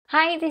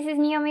Hi, this is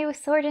Naomi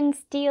with Sword and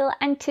Steel,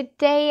 and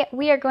today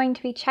we are going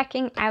to be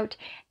checking out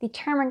the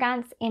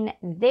Termagants in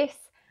this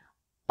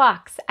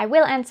box. I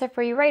will answer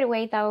for you right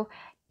away though,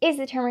 is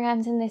the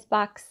Termagants in this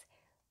box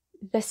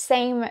the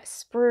same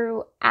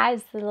sprue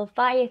as the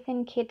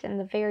Leviathan kit and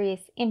the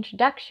various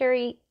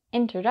introductory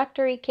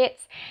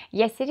kits?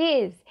 Yes, it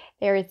is.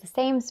 There is the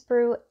same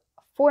sprue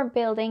for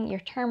building your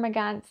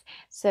Termagants,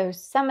 so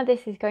some of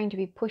this is going to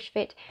be push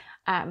fit,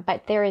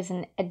 but there is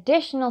an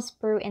additional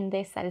sprue in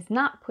this that is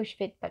not push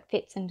fit but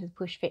fits into the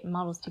push fit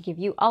models to give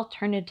you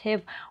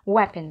alternative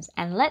weapons,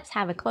 and let's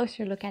have a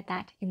closer look at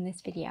that in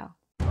this video.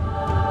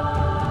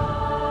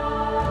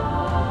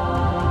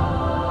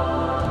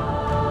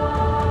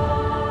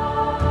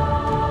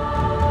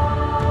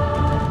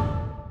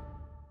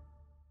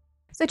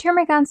 So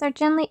Termagants are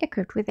generally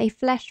equipped with a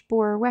flesh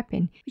borer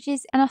weapon, which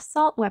is an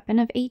assault weapon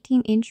of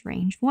 18-inch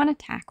range, 1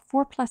 attack,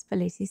 4+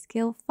 ability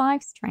skill,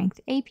 5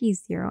 strength, AP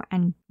 0,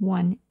 and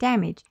 1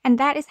 damage. And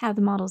that is how the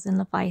models in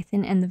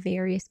Leviathan and the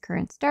various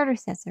current starter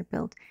sets are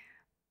built.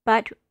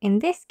 But in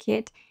this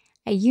kit,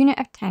 a unit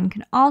of 10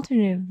 can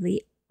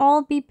alternatively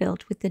all be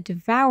built with the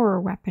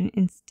Devourer weapon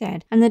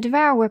instead. And the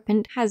Devourer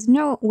weapon has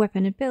no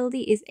weapon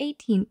ability, is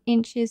 18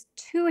 inches,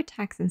 2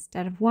 attacks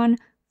instead of 1,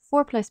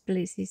 4+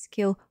 ability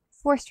skill,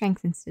 4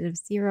 strength instead of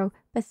 0,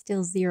 but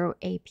still 0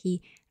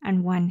 AP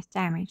and 1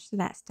 damage. So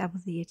that's double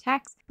the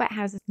attacks, but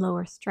has a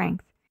lower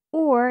strength.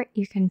 Or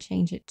you can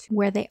change it to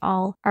where they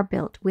all are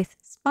built with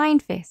Spine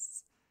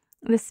Fists.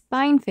 The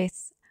Spine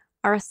Fists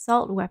are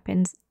assault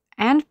weapons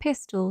and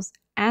pistols,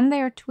 and they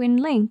are twin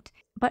linked,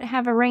 but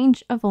have a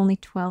range of only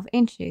 12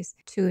 inches.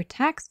 2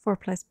 attacks,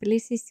 4+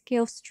 ability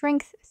skill,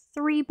 strength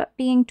 3, but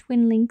being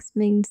twin links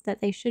means that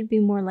they should be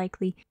more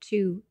likely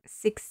to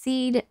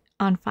succeed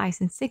on 5s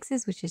and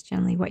 6s, which is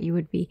generally what you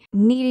would be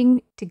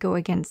needing to go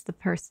against the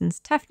person's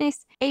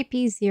toughness. AP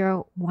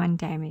 0, 1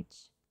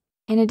 damage.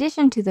 In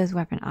addition to those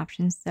weapon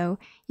options though,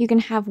 you can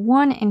have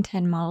 1 in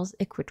 10 models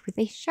equipped with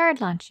a Shard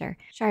Launcher.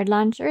 Shard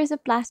Launcher is a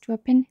blast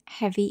weapon,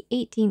 heavy,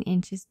 18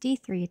 inches,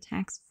 D3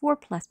 attacks, 4+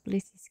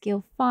 ballistic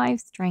skill, 5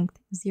 strength,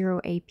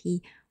 0 AP,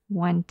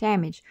 1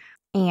 damage.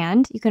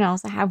 And you can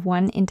also have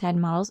 1 in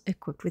 10 models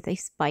equipped with a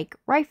Spike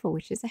Rifle,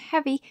 which is a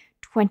heavy,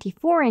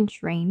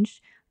 24-inch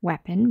range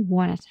weapon,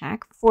 1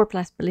 attack,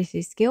 4+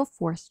 ballistic skill,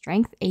 4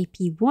 strength,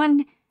 AP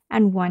 1,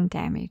 and 1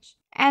 damage.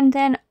 And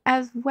then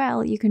as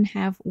well, you can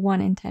have 1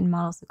 in 10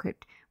 models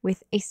equipped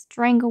with a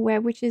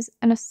Strangleweb, which is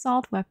an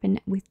assault weapon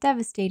with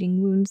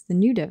devastating wounds, the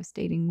new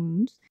devastating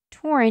wounds.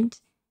 Torrent,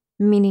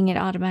 meaning it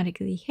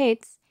automatically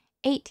hits,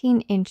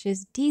 18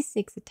 inches,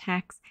 D6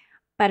 attacks,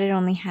 but it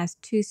only has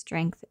 2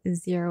 strength,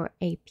 0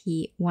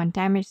 AP, 1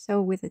 damage.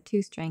 So with a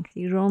 2 strength,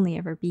 you'd only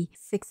ever be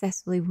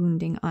successfully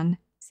wounding on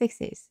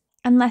 6s.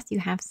 Unless you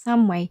have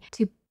some way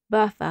to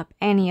buff up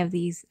any of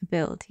these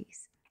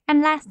abilities.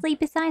 And lastly,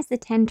 besides the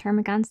 10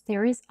 Termagants,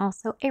 there is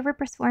also a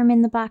Ripper Swarm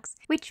in the box,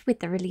 which with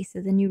the release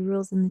of the new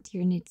rules in the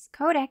Tyranids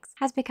Codex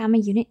has become a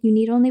unit you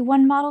need only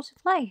 1 model to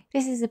play.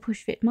 This is a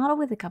push-fit model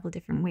with a couple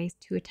different ways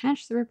to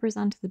attach the Rippers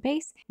onto the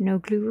base, no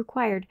glue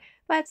required.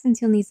 But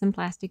since you'll need some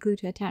plastic glue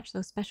to attach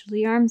those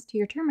specialty arms to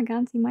your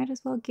Termagants, you might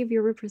as well give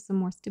your Rippers some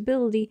more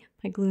stability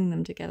by gluing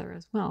them together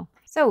as well.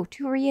 So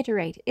to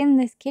reiterate, in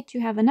this kit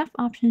you have enough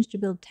options to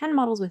build 10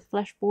 models with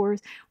Flesh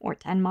Borers, or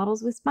 10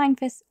 models with Spine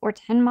Fists, or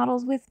 10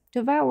 models with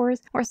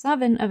Devourers, or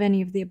 7 of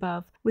any of the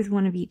above, with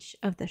 1 of each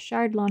of the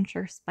Shard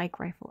Launcher, Spike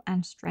Rifle,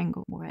 and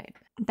Strangleweb.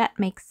 That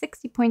makes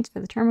 60 points for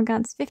the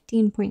Termagants,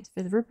 15 points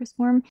for the Ripper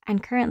Swarm,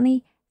 and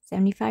currently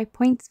 75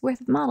 points worth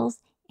of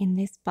models in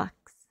this box.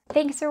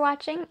 Thanks for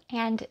watching,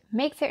 and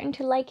make certain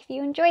to like if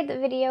you enjoyed the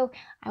video.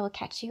 I will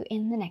catch you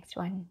in the next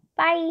one.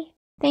 Bye!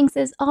 Thanks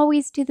as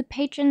always to the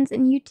patrons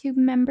and YouTube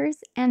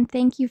members, and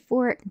thank you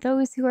for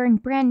those who are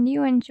brand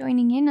new and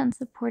joining in on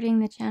supporting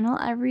the channel.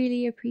 I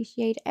really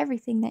appreciate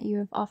everything that you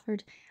have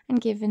offered and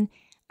given,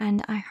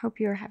 and I hope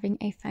you're having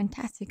a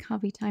fantastic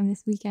hobby time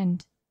this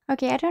weekend.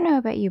 Okay, I don't know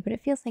about you, but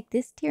it feels like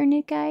this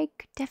Tyranid guy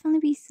could definitely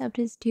be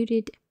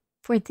substituted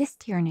for this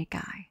Tyranid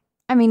guy.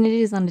 I mean, it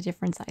is on a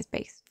different size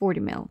base,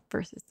 40 mil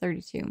versus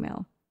 32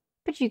 mil,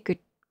 but you could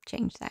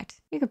change that.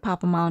 You could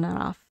pop them on and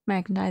off,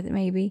 magnetize it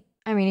maybe.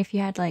 I mean, if you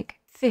had like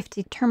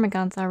 50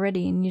 Termagants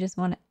already and you just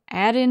want to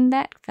add in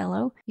that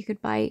fellow, you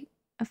could buy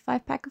a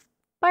 5-pack of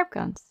barb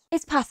guns.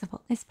 It's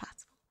possible,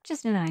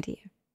 just an idea.